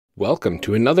Welcome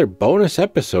to another bonus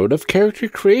episode of Character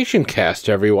Creation Cast,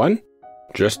 everyone.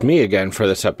 Just me again for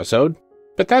this episode,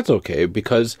 but that's okay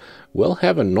because we'll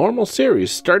have a normal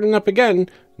series starting up again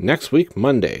next week,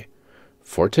 Monday.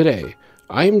 For today,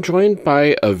 I am joined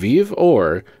by Aviv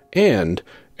Or and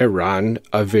Eran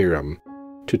Aviram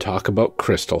to talk about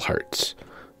Crystal Hearts.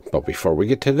 But before we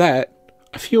get to that,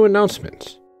 a few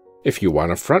announcements. If you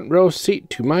want a front row seat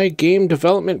to my game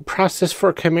development process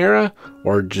for Chimera,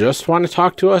 or just want to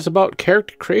talk to us about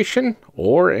character creation,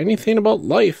 or anything about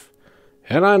life,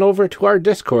 head on over to our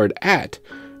Discord at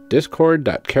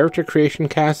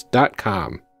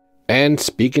discord.charactercreationcast.com. And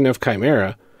speaking of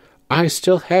Chimera, I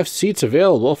still have seats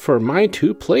available for my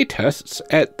 2 playtests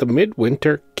at the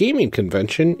Midwinter Gaming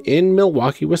Convention in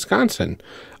Milwaukee, Wisconsin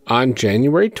on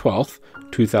January 12th,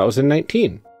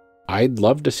 2019. I'd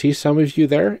love to see some of you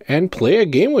there and play a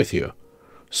game with you.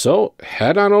 So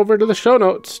head on over to the show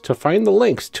notes to find the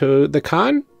links to the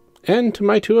con and to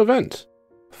my 2 events.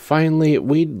 Finally,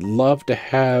 we'd love to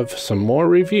have some more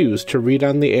reviews to read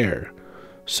on the air.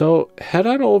 So head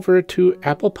on over to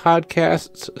Apple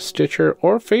Podcasts, Stitcher,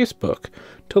 or Facebook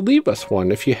to leave us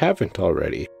one if you haven't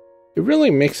already. It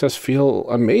really makes us feel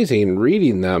amazing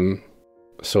reading them.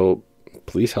 So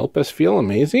please help us feel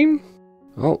amazing.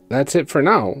 Well, that's it for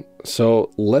now.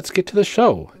 So let's get to the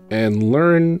show and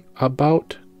learn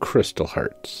about Crystal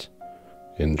Hearts.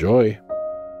 Enjoy.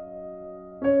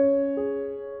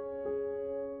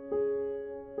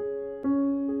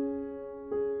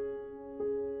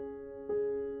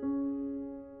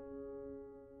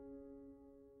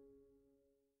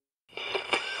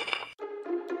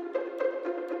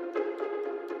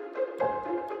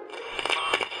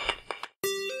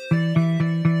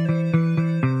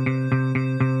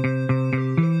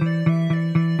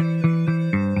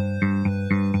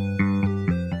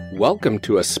 Welcome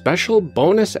to a special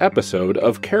bonus episode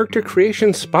of Character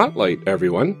Creation Spotlight,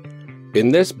 everyone. In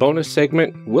this bonus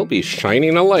segment, we'll be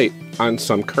shining a light on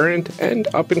some current and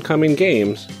up-and-coming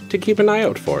games to keep an eye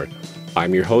out for.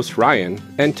 I'm your host, Ryan,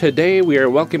 and today we are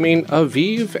welcoming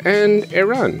Aviv and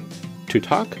Eran to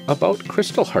talk about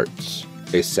Crystal Hearts,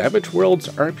 a Savage Worlds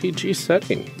RPG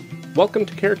setting. Welcome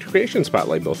to Character Creation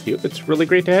Spotlight, both of you. It's really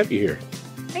great to have you here.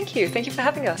 Thank you. Thank you for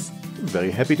having us.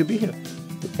 Very happy to be here.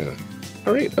 Yeah.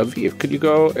 All right, Aviv, could you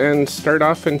go and start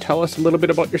off and tell us a little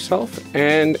bit about yourself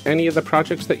and any of the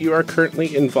projects that you are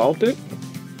currently involved in?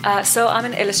 So I'm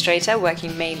an illustrator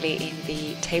working mainly in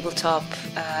the tabletop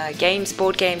games,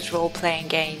 board games, role-playing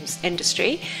games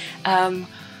industry. 2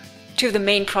 of the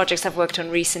main projects I've worked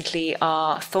on recently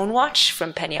are Thornwatch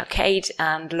from Penny Arcade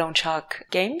and Lone Shark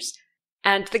Games.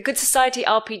 And The Good Society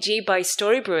RPG by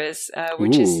Storybrewers,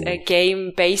 which is a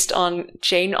game based on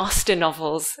Jane Austen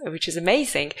novels, which is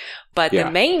amazing. But the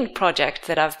main project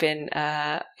that I've been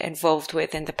involved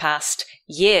with in the past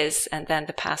years, and then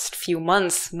the past few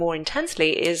months more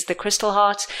intensely, is the Crystal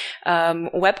Heart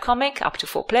webcomic, up to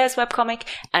 4 players webcomic,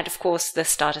 and of course the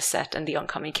starter set and the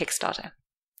oncoming Kickstarter.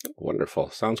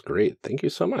 Wonderful. Sounds great. Thank you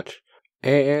so much.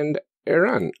 And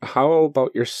Eran, how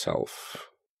about yourself?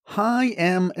 I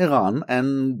am Eran,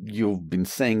 and you've been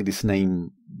saying this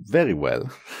name very well.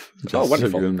 Oh,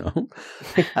 wonderful. So you know.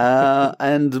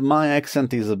 And my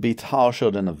accent is a bit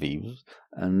harsher than Aviv's.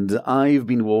 And I've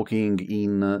been working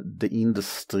in the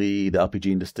industry, the RPG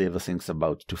industry, ever since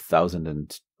about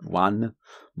 2001,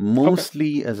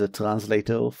 mostly as a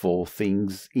translator for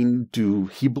things into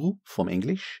Hebrew from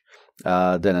English.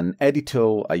 Then an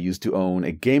editor. I used to own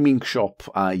a gaming shop.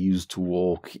 I used to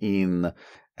work in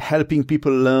helping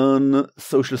people learn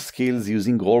social skills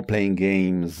using role-playing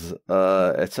games,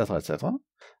 etc., etc.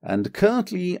 And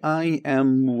currently, I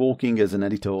am working as an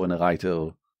editor and a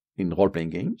writer in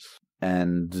role-playing games.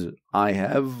 And I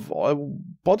have a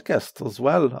podcast as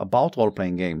well about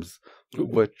role-playing games,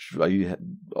 which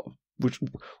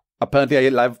apparently I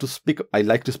like to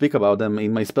speak about them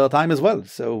in my spare time as well.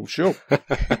 So sure.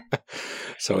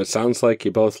 So it sounds like you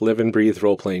both live and breathe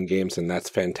role-playing games, and that's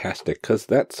fantastic, because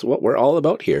that's what we're all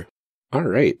about here. All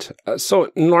right. So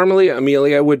normally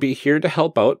Amelia would be here to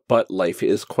help out, but life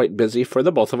is quite busy for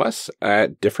the both of us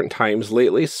at different times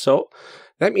lately, so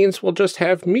that means we'll just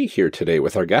have me here today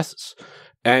with our guests.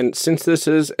 And since this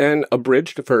is an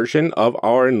abridged version of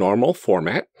our normal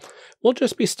format, we'll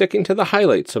just be sticking to the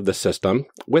highlights of the system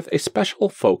with a special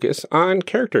focus on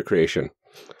character creation.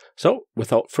 So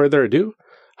without further ado,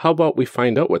 how about we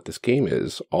find out what this game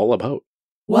is all about?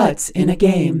 What's in a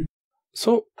game?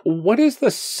 So, what is the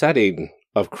setting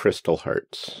of Crystal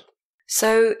Hearts?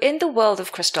 So, in the world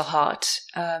of Crystal Heart,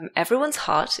 everyone's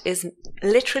heart is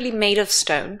literally made of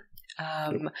stone.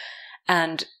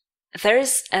 And there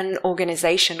is an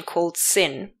organization called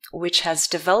SIN, which has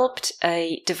developed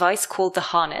a device called the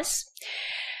harness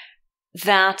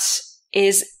that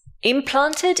is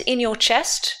implanted in your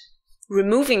chest,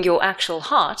 removing your actual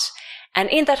heart. And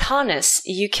in that harness,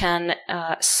 you can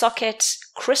socket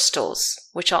crystals,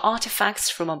 which are artifacts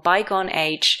from a bygone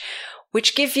age,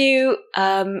 which give you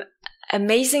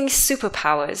amazing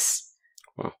superpowers,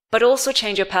 wow, but also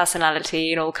change your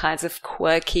personality in all kinds of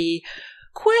quirky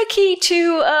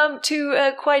to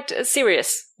quite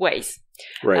serious ways.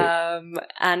 Right.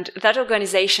 And that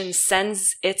organization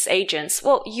sends its agents,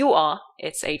 well, you are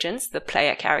its agents, the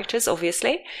player characters,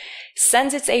 obviously,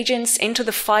 sends its agents into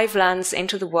the 5 lands,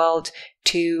 into the world,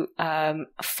 to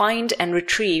find and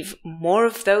retrieve more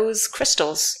of those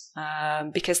crystals,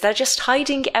 because they're just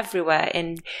hiding everywhere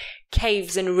in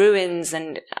caves and ruins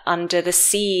and under the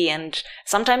sea, and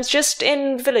sometimes just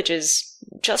in villages,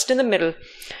 just in the middle.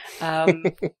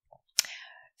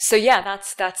 So yeah,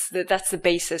 that's the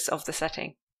basis of the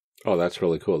setting. Oh, that's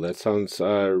really cool. That sounds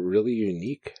really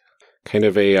unique. Kind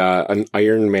of an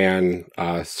Iron Man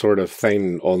sort of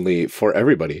thing, only for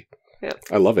everybody. Yep.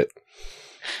 I love it.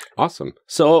 Awesome.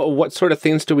 So what sort of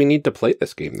things do we need to play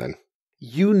this game then?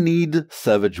 You need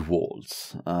Savage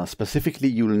Worlds. Specifically,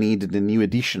 you'll need the new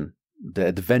edition, the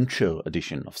Adventure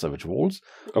edition of Savage Worlds,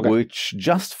 okay, which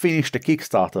just finished a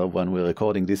Kickstarter when we're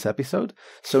recording this episode.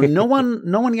 So no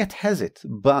one yet has it,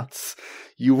 but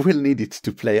you will need it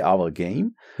to play our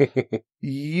game.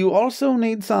 You also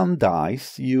need some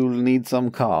dice. You'll need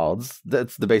some cards.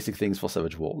 That's the basic things for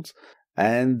Savage Worlds.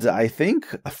 And I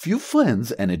think a few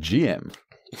friends and a GM.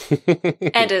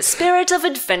 And a spirit of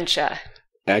adventure.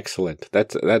 Excellent.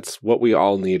 That's what we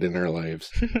all need in our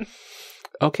lives.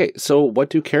 Okay, so what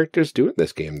do characters do in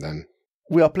this game then?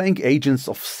 We are playing agents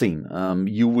of Sin.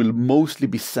 You will mostly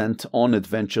be sent on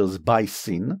adventures by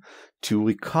Sin to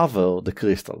recover the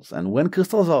crystals. And when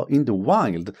crystals are in the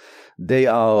wild, they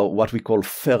are what we call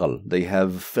feral. They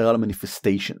have feral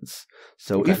manifestations.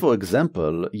 So if, for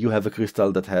example, you have a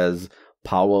crystal that has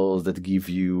powers that give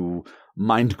you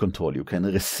mind control, you can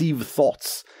receive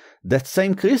thoughts. That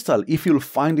same crystal, if you'll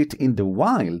find it in the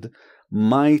wild,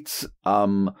 might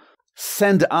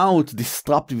send out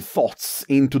disruptive thoughts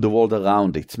into the world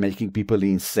around it, making people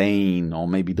insane, or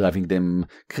maybe driving them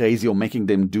crazy, or making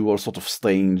them do all sorts of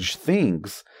strange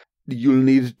things. You'll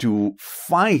need to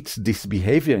fight this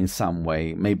behavior in some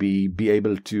way, maybe be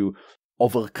able to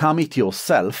overcome it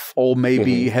yourself, or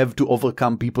maybe have to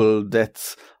overcome people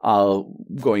that are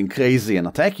going crazy and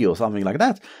attack you or something like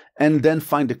that, and then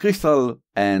find the crystal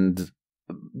and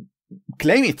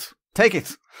claim it, take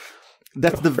it.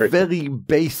 That's the very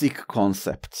basic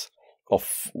concept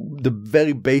of the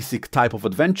very basic type of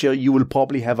adventure you will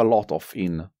probably have a lot of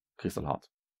in Crystal Heart.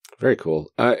 Very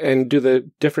cool. And do the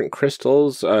different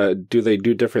crystals, do they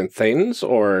do different things,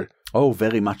 or? Oh,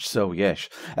 very much so, yes.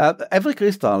 Every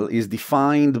crystal is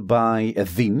defined by a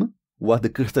theme, what the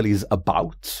crystal is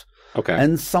about. Okay.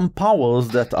 And some powers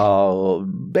that are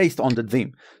based on the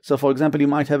theme. So, for example, you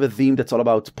might have a theme that's all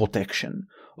about protection,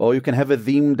 or you can have a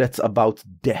theme that's about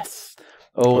death,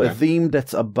 or a theme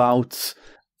that's about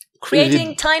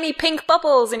creating tiny pink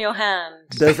bubbles in your hand.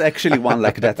 There's actually one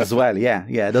like that as well.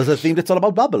 Yeah. There's a theme that's all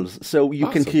about bubbles. So you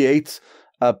can create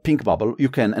a pink bubble. You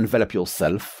can envelop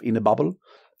yourself in a bubble.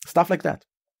 Stuff like that.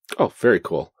 Oh, very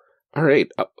cool. All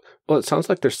right. Well, it sounds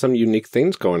like there's some unique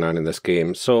things going on in this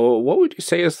game. So what would you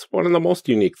say is one of the most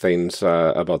unique things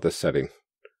about this setting?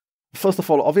 First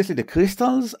of all, obviously the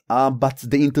crystals, but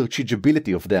the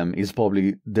interchangeability of them is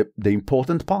probably the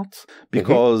important part.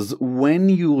 Because when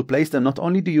you replace them, not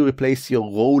only do you replace your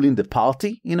role in the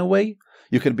party in a way,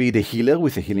 you can be the healer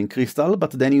with a healing crystal,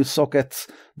 but then you socket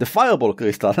the fireball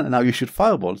crystal, and now you shoot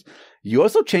fireballs. You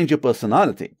also change your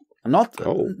personality. Not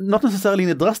necessarily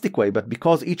in a drastic way, but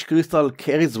because each crystal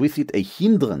carries with it a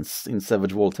hindrance in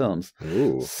Savage World terms.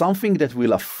 Ooh. Something that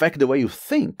will affect the way you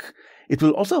think. It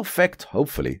will also affect,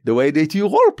 hopefully, the way that you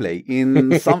roleplay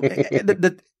in some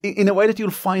in a way that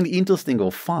you'll find interesting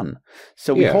or fun.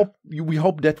 So we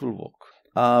hope that will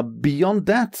work. Beyond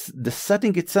that, the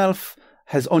setting itself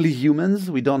has only humans.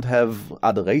 We don't have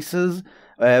other races.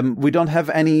 We don't have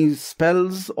any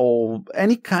spells or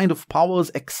any kind of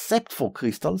powers except for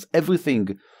crystals.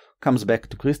 Everything comes back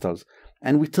to crystals.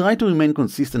 And we try to remain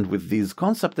consistent with these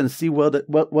concepts and see where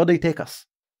they take us.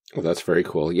 Well, that's very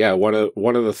cool. Yeah, one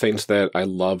of the things that I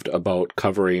loved about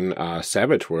covering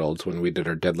Savage Worlds when we did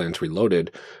our Deadlands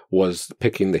Reloaded was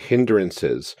picking the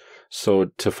hindrances.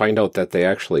 So to find out that they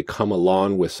actually come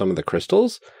along with some of the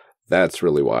crystals, that's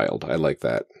really wild. I like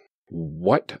that.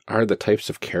 What are the types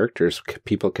of characters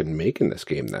people can make in this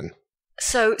game then?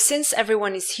 So since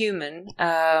everyone is human,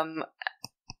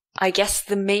 I guess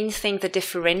the main thing that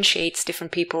differentiates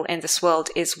different people in this world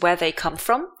is where they come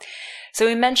from. So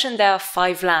we mentioned there are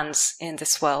 5 lands in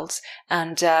this world,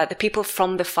 and the people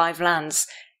from the 5 lands,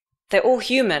 they're all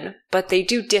human, but they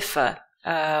do differ,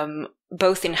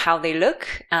 both in how they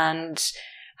look and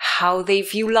how they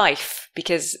view life,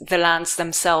 because the lands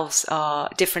themselves are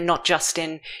different, not just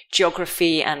in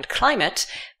geography and climate,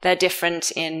 they're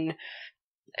different in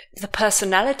the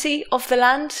personality of the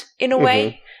land, in a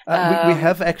way. We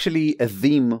have actually a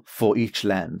theme for each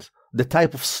land. The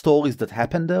type of stories that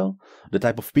happen there, the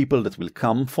type of people that will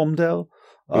come from there,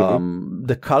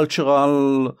 the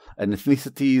cultural and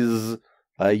ethnicities,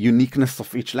 uniqueness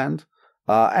of each land.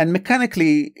 And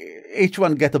mechanically, each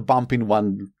one get a bump in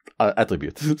one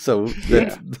attribute. So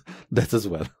that as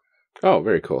well. Oh,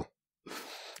 very cool.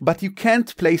 But you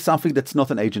can't play something that's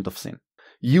not an agent of sin.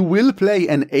 You will play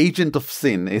an agent of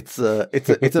sin. It's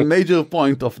a major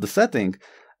point of the setting.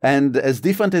 And as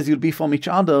different as you'll be from each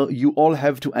other, you all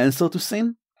have to answer to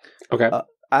sin. Okay.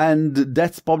 And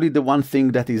that's probably the one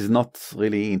thing that is not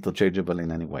really interchangeable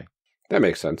in any way. That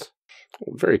makes sense.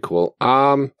 Very cool.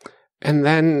 And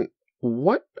then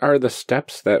what are the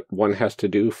steps that one has to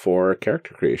do for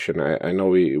character creation? I know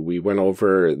we went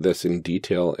over this in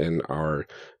detail in our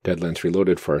Deadlands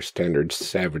Reloaded for our standard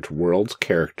Savage Worlds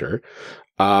character.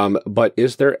 But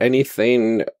is there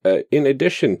anything in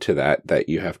addition to that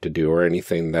you have to do, or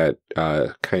anything that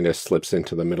kind of slips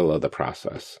into the middle of the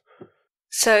process?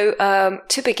 So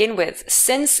to begin with,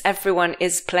 since everyone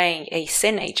is playing a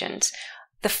sin agent,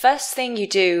 the first thing you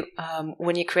do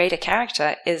when you create a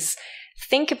character is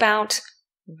think about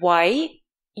why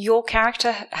your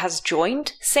character has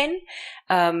joined sin,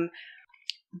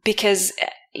 because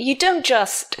you don't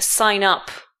just sign up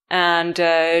and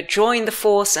join the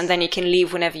force and then you can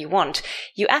leave whenever you want.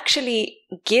 You actually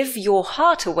give your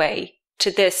heart away to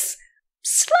this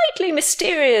slightly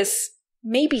mysterious,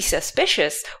 maybe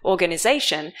suspicious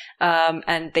organization,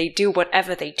 and they do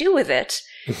whatever they do with it.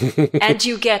 And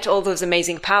you get all those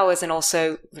amazing powers and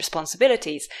also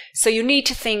responsibilities. So you need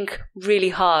to think really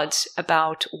hard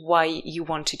about why you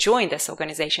want to join this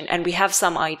organization. And we have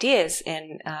some ideas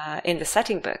in the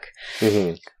setting book.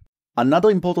 Mm-hmm. Another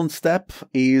important step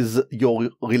is your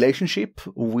relationship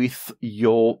with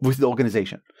the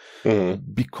organization. Mm-hmm.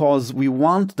 Because we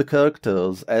want the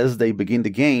characters, as they begin the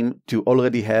game, to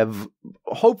already have,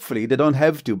 hopefully they don't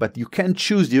have to, but you can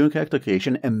choose during character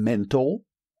creation a mentor.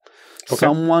 Okay.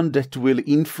 Someone that will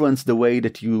influence the way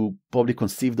that you probably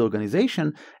conceive the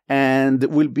organization and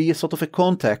will be a sort of a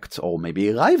contact or maybe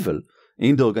a rival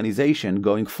in the organization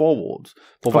going forward,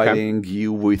 providing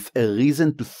you with a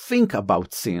reason to think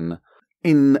about sin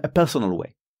in a personal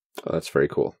way. Oh, that's very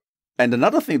cool. And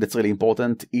another thing that's really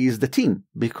important is the team,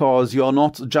 because you are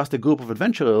not just a group of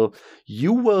adventurers,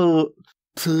 you were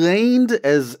trained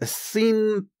as a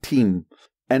sin team.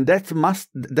 And that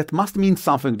must mean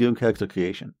something during character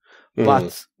creation. Mm.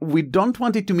 But we don't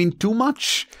want it to mean too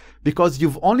much, because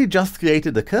you've only just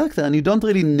created the character and you don't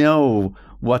really know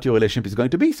what your relationship is going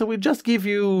to be. So we just give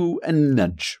you a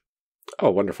nudge.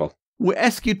 Oh, wonderful. We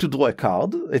ask you to draw a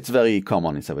card. It's very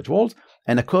common in Savage Worlds.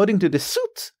 And according to the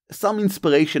suit, some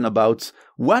inspiration about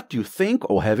what you think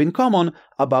or have in common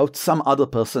about some other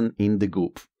person in the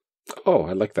group. Oh,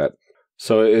 I like that.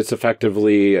 So it's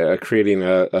effectively creating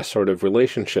a sort of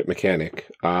relationship mechanic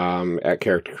at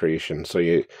character creation. So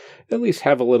you at least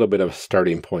have a little bit of a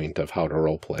starting point of how to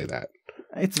roleplay that.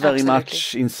 It's very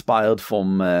much inspired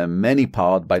from many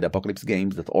parts by the Apocalypse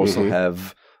games that also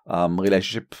have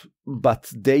relationship,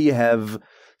 but they have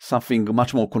something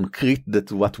much more concrete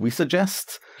than what we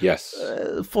suggest. Yes.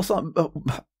 For some,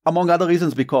 among other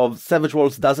reasons, because Savage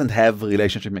Worlds doesn't have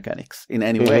relationship mechanics in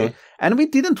any way, and we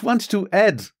didn't want to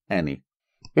add any.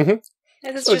 Yeah,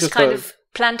 it's just kind of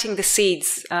planting the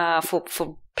seeds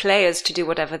for players to do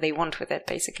whatever they want with it,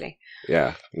 basically.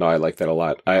 Yeah, no, I like that a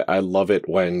lot. I love it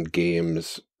when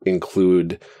games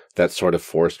include that sort of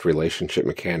forced relationship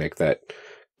mechanic that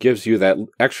gives you that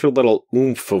extra little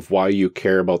oomph of why you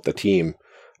care about the team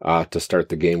to start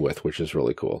the game with, which is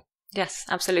really cool. Yes,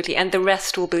 absolutely. And the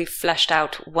rest will be fleshed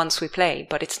out once we play,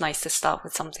 but it's nice to start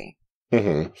with something.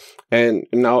 Mm-hmm. And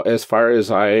now, as far as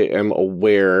I am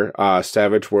aware,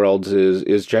 Savage Worlds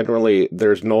is generally,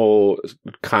 there's no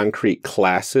concrete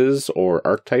classes or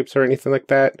archetypes or anything like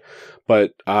that,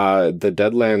 but the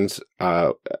Deadlands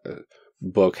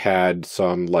book had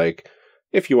some, like,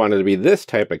 if you wanted to be this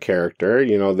type of character,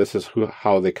 you know, this is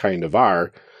how they kind of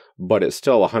are, but it's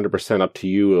still 100% up to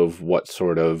you of what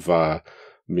sort of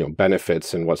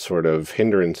benefits and what sort of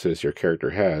hindrances your character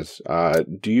has.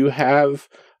 Do you have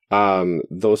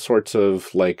those sorts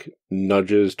of like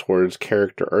nudges towards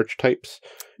character archetypes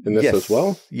in this as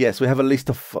well? Yes, we have a list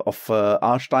of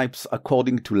archetypes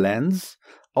according to lands.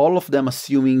 All of them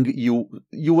assuming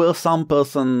you were some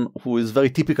person who is very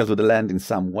typical to the land in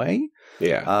some way.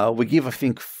 Yeah. We give, I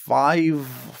think, 5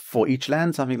 for each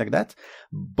land, something like that.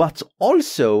 But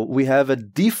also we have a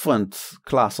different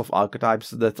class of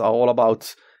archetypes that are all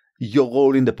about your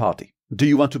role in the party. Do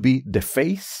you want to be the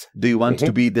face? Do you want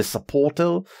to be the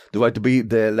supporter? Do you want to be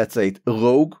the, let's say,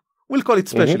 rogue? We'll call it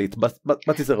specialist, but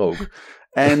it's a rogue.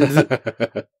 And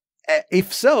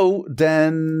if so,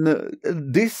 then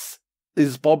this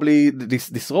is probably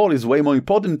this role is way more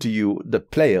important to you, the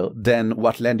player, than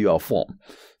what land you are from.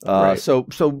 Right. So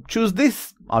choose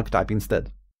this archetype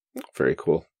instead. Very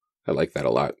cool. I like that a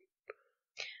lot.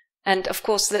 And of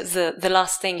course, the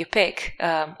last thing you pick,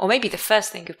 or maybe the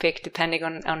first thing you pick, depending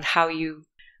on how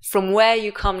from where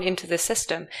you come into the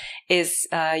system, is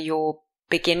your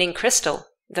beginning crystal.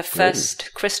 The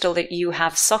first crystal that you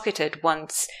have socketed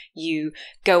once you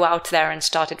go out there and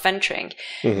start adventuring.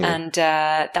 And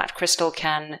that crystal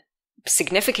can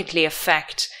significantly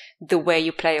affect the way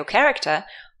you play your character,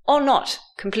 or not,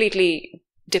 completely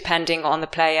depending on the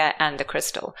player and the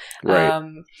crystal. Right.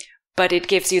 But it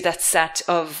gives you that set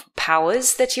of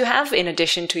powers that you have in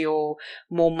addition to your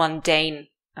more mundane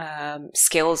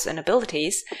skills and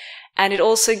abilities. And it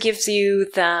also gives you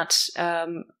that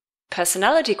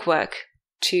personality quirk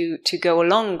to go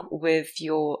along with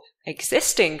your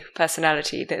existing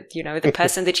personality, that, you know, the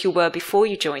person that you were before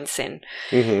you joined Sin.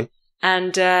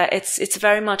 And it's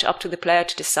very much up to the player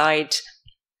to decide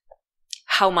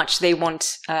how much they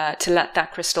want to let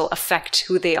that crystal affect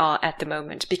who they are at the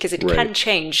moment, because it can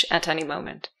change at any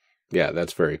moment. Yeah,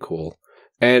 that's very cool.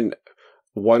 And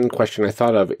one question I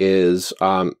thought of is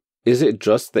it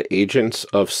just the Agents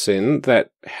of Sin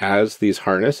that has these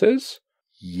harnesses?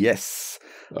 Yes.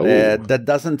 That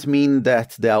doesn't mean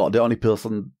that they are the only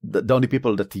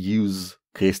people that use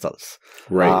crystals.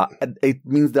 Right. It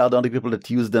means they are the only people that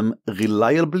use them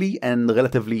reliably and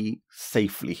relatively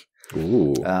safely.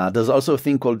 Ooh. There's also a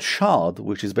thing called shard,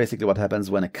 which is basically what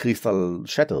happens when a crystal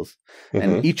shatters.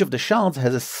 And each of the shards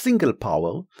has a single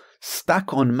power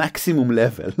stuck on maximum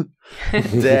level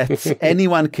that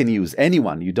anyone can use.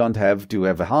 Anyone. You don't have to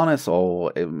have a harness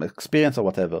or experience or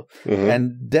whatever.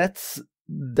 And that's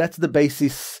the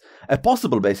basis, a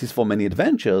possible basis for many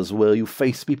adventures where you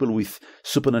face people with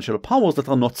supernatural powers that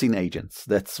are not Sin agents.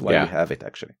 That's why we have it,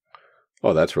 actually.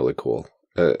 Oh, that's really cool.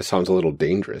 It sounds a little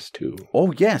dangerous too.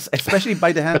 Oh yes, especially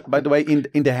by the way,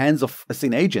 in the hands of a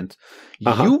Sin agent,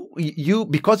 you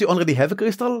because you already have a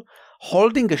crystal,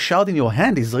 holding a shard in your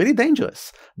hand is really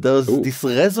dangerous. There's this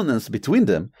resonance between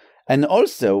them. And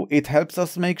also, it helps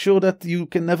us make sure that you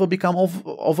can never become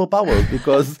overpowered,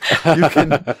 because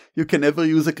you can never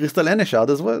use a crystal and a shard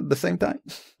as well at the same time.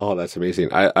 Oh, that's amazing.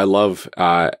 I love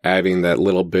adding that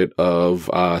little bit of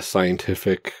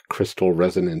scientific crystal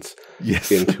resonance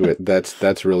into it.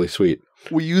 That's really sweet.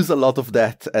 We use a lot of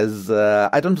that as,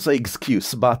 I don't say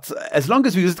excuse, but as long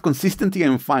as we use it consistently,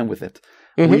 I'm fine with it.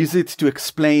 We use it to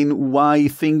explain why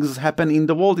things happen in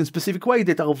the world in specific way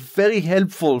that are very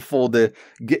helpful for the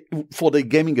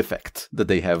gaming effect that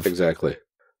they have. Exactly.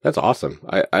 That's awesome.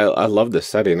 I love this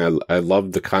setting. I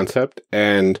love the concept,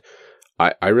 and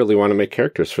I really want to make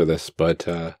characters for this, but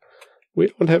we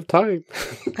don't have time.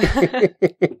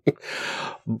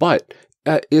 But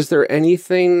is there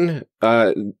anything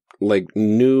like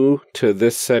new to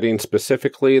this setting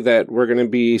specifically that we're going to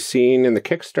be seeing in the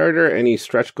Kickstarter? Any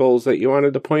stretch goals that you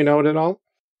wanted to point out at all?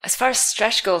 As far as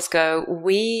stretch goals go,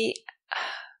 we're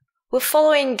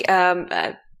following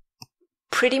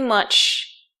pretty much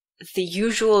the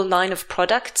usual line of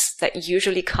products that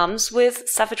usually comes with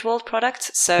Savage World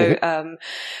products. So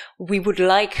we would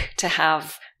like to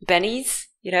have bennies,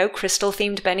 crystal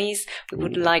themed bennies. We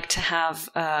would like to have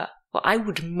I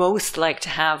would most like to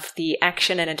have the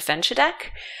action and adventure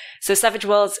deck. So Savage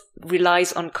Worlds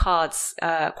relies on cards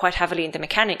quite heavily in the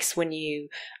mechanics. When you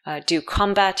do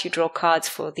combat, you draw cards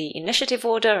for the initiative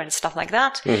order and stuff like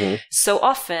that. So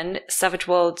often, Savage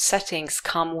World settings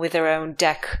come with their own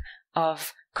deck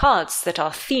of cards that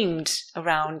are themed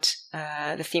around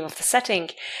the theme of the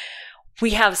setting. We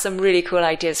have some really cool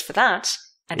ideas for that.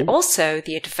 And also,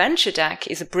 the adventure deck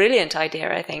is a brilliant idea,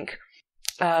 I think.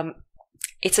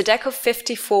 It's a deck of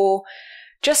 54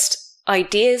 just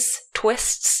ideas,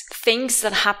 twists, things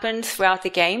that happen throughout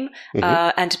the game.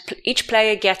 And each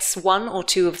player gets 1 or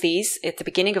 2 of these at the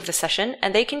beginning of the session,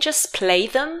 and they can just play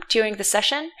them during the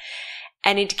session.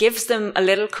 And it gives them a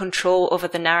little control over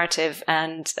the narrative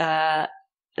and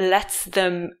lets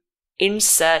them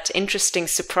insert interesting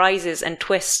surprises and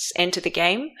twists into the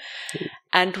game.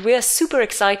 And we're super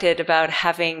excited about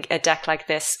having a deck like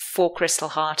this for Crystal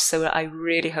Heart. So I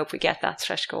really hope we get that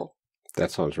stretch goal.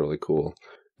 That sounds really cool.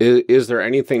 Is there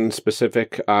anything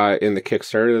specific in the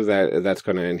Kickstarter that's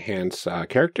going to enhance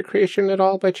character creation at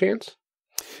all by chance?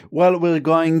 Well, we're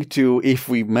going to, if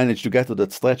we manage to get to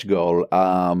that stretch goal,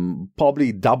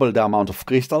 probably double the amount of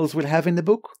crystals we'll have in the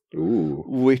book. Ooh.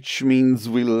 Which means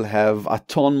we'll have a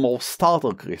ton more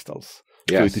starter crystals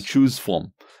for you to choose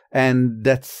from. And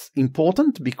that's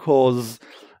important because,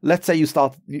 let's say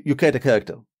you create a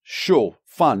character. Sure,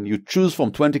 fun, you choose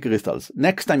from 20 crystals.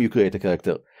 Next time you create a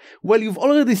character, well, you've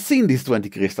already seen these 20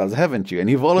 crystals, haven't you? And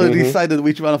you've already decided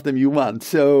which one of them you want.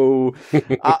 So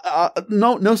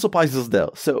no surprises there.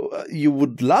 So you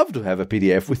would love to have a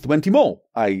PDF with 20 more,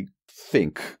 I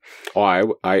think.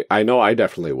 Oh, I know I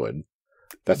definitely would.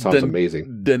 That sounds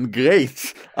amazing. Then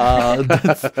great.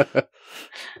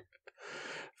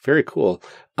 Very cool.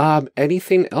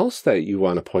 Anything else that you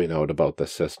want to point out about the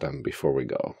system before we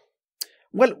go?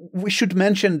 Well, we should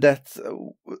mention that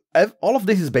all of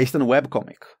this is based on a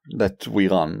webcomic that we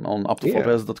run on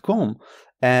up24players.com.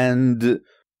 And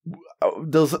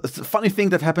there's a funny thing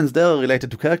that happens there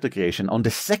related to character creation. On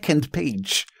the second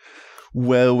page,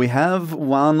 where we have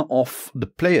one of the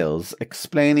players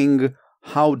explaining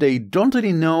how they don't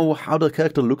really know how their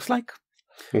character looks like.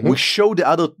 We show the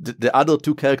other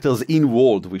two characters in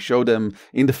world. We show them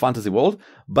in the fantasy world.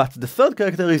 But the third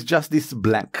character is just this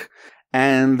blank.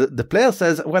 And the player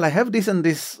says, well, I have this and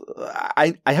this.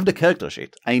 I have the character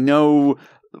sheet. I know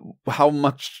how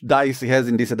much dice he has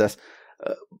in this and this.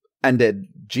 And the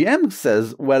GM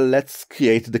says, well, let's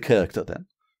create the character then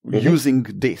using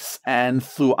this. And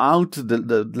throughout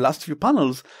the last few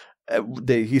panels,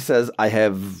 he says, I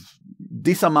have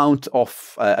this amount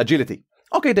of agility.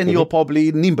 Okay, then you're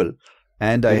probably nimble.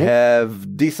 And I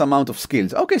have this amount of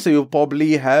skills. Okay, so you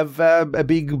probably have a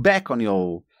big back on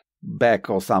your back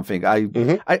or something.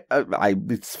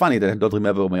 It's funny that I don't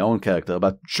remember my own character,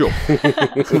 but sure.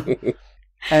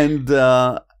 and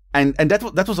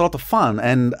that was a lot of fun.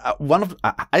 And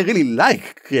I really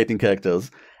like creating characters.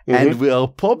 And we are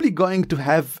probably going to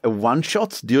have a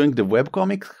one-shot during the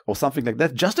webcomic or something like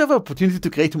that, just to have an opportunity to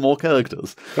create more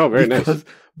characters. Oh, very nice.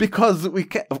 Because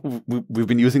we've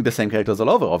been using the same characters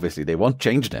all over, obviously. They won't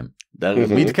change them. They're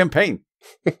mid-campaign.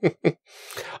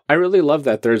 I really love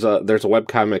that there's a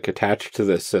webcomic attached to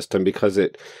this system because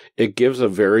it gives a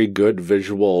very good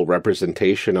visual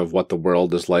representation of what the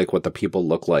world is like, what the people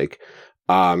look like.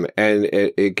 And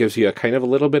it gives you a kind of a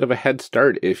little bit of a head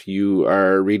start if you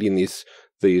are reading these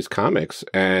comics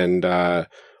and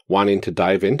wanting to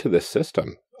dive into this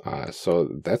system. So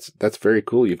that's very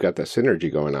cool. You've got that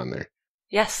synergy going on there.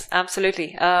 Yes,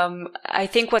 absolutely. I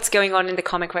think what's going on in the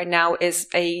comic right now is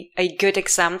a good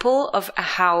example of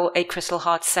how a Crystal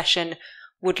Heart session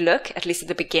would look, at least at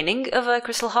the beginning of a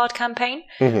Crystal Heart campaign,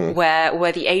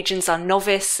 where the agents are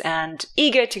novice and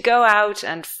eager to go out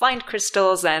and find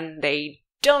crystals, and they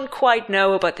don't quite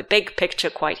know about the big picture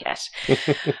quite yet.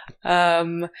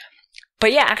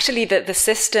 But yeah, actually the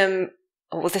system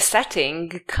or the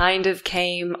setting kind of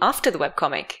came after the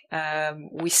webcomic.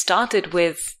 We started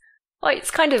with,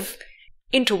 it's kind of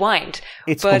intertwined.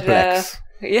 It's complex.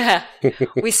 We had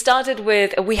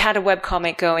a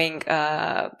webcomic going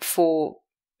for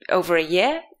over a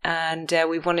year, and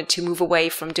we wanted to move away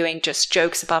from doing just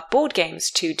jokes about board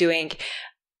games to doing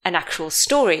an actual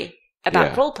story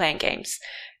about role-playing games.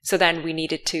 So then we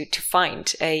needed to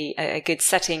find a good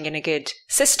setting and a good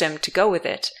system to go with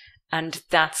it. And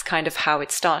that's kind of how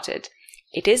it started.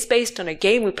 It is based on a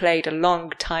game we played a long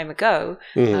time ago,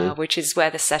 which is where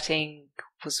the setting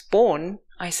was born,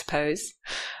 I suppose.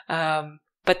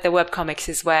 But the webcomics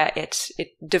is where it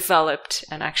developed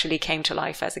and actually came to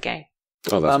life as a game.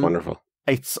 Oh, that's wonderful.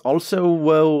 It's also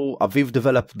where Aviv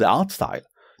developed the art style.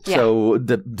 Yeah. So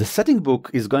the setting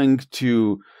book is going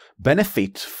to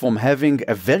benefit from having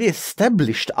a very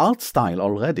established art style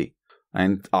already.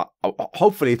 And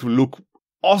hopefully it will look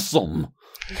awesome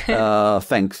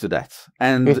thanks to that.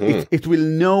 And it will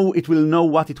know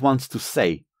what it wants to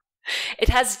say. It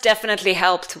has definitely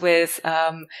helped with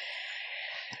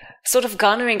sort of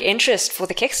garnering interest for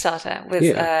the Kickstarter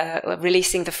with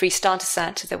releasing the free starter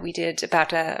set that we did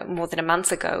about more than a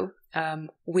month ago.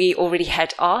 We already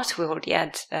had art, we already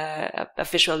had a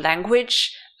visual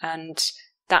language, and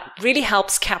that really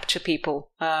helps capture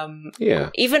people.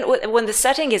 Even when the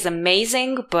setting is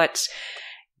amazing, but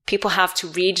people have to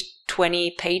read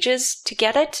 20 pages to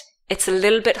get it, it's a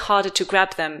little bit harder to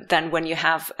grab them than when you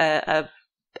have a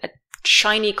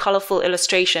shiny, colorful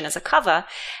illustration as a cover,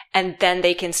 and then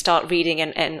they can start reading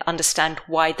and understand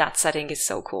why that setting is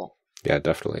so cool. Yeah,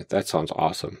 definitely. That sounds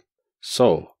awesome.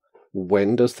 So,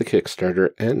 when does the Kickstarter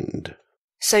end?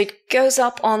 So it goes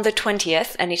up on the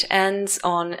 20th, and it ends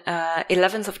on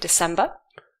 11th of December.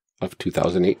 Of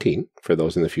 2018, for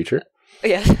those in the future.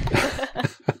 Yes.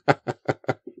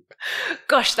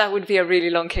 Gosh, that would be a really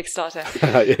long Kickstarter.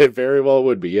 It very well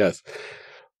would be, yes.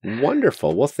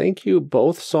 Wonderful. Well, thank you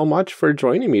both so much for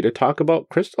joining me to talk about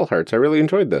Crystal Hearts. I really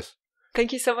enjoyed this.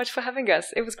 Thank you so much for having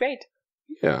us. It was great.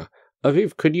 Yeah.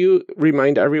 Aviv, could you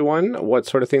remind everyone what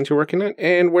sort of things you're working on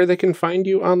and where they can find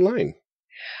you online?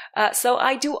 So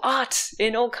I do art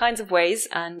in all kinds of ways,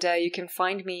 and you can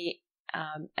find me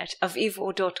at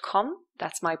avivor.com.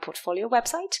 That's my portfolio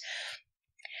website.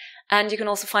 And you can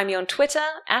also find me on Twitter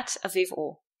at Aviv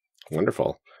Or.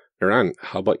 Wonderful. Eran,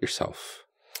 how about yourself?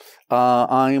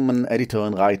 I'm an editor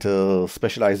and writer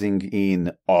specializing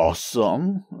in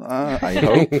awesome, I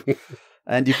hope.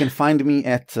 And you can find me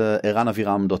at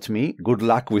eranaviram.me. Good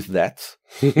luck with that.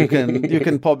 You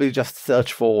can probably just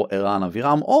search for Eran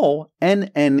Aviram or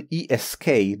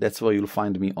NNESK. That's where you'll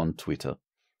find me on Twitter.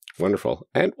 Wonderful.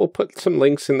 And we'll put some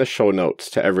links in the show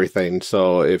notes to everything.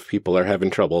 So if people are having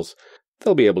troubles,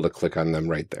 they'll be able to click on them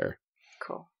right there.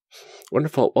 Cool.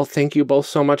 Wonderful. Well, thank you both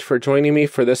so much for joining me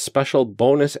for this special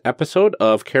bonus episode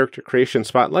of Character Creation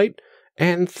Spotlight.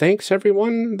 And thanks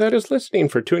everyone that is listening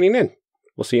for tuning in.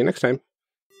 We'll see you next time.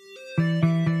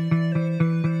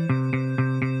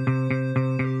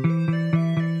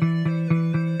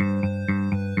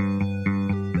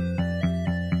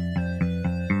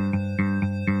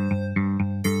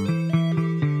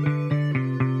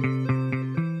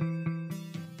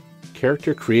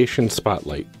 Character Creation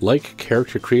Spotlight, like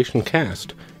Character Creation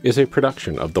Cast, is a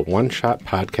production of the One Shot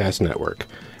Podcast Network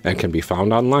and can be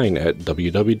found online at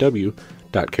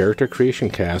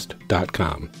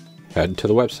www.charactercreationcast.com. Head to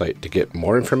the website to get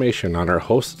more information on our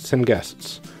hosts and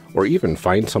guests, or even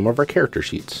find some of our character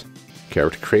sheets.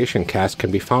 Character Creation Cast can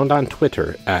be found on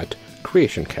Twitter at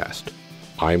CreationCast.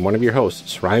 I'm one of your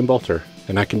hosts, Ryan Bolter,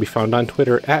 and I can be found on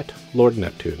Twitter at Lord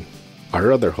Neptune.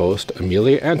 Our other host,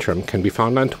 Amelia Antrim, can be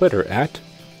found on Twitter at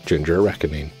Ginger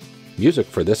Reckoning. Music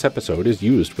for this episode is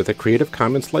used with a Creative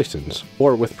Commons license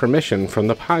or with permission from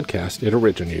the podcast it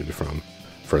originated from.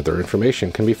 Further information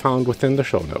can be found within the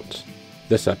show notes.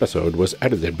 This episode was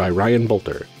edited by Ryan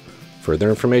Bolter. Further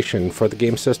information for the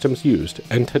game systems used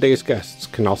and today's guests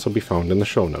can also be found in the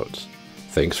show notes.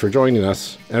 Thanks for joining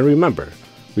us, and remember,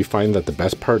 we find that the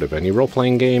best part of any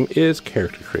role-playing game is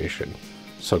character creation.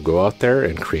 So go out there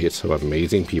and create some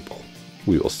amazing people.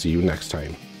 We will see you next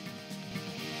time.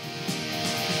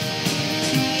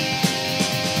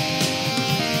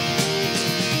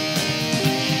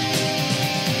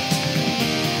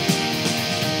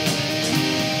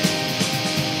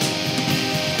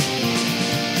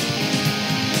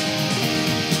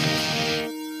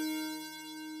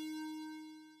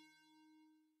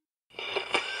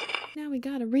 Now we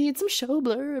gotta read some show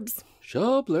blurbs.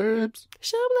 Show blurbs.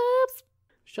 Show blurbs.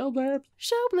 Show blurbs.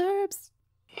 Show blurbs.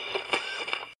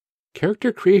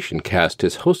 Character Creation Cast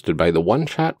is hosted by the One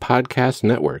Shot Podcast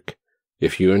Network.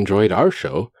 If you enjoyed our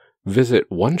show, visit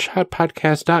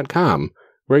oneshotpodcast.com,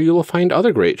 where you will find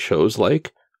other great shows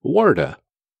like Warda.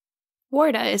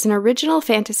 Warda is an original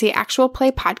fantasy actual play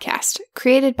podcast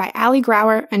created by Ali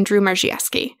Grauer and Drew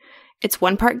Marziewski. It's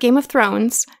 1 part Game of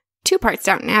Thrones, 2 parts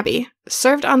Downton Abbey,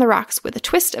 served on the rocks with a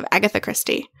twist of Agatha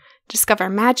Christie. Discover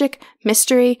magic,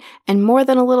 mystery, and more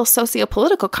than a little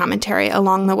socio-political commentary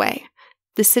along the way.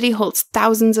 The city holds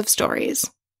thousands of stories.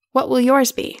 What will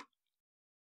yours be?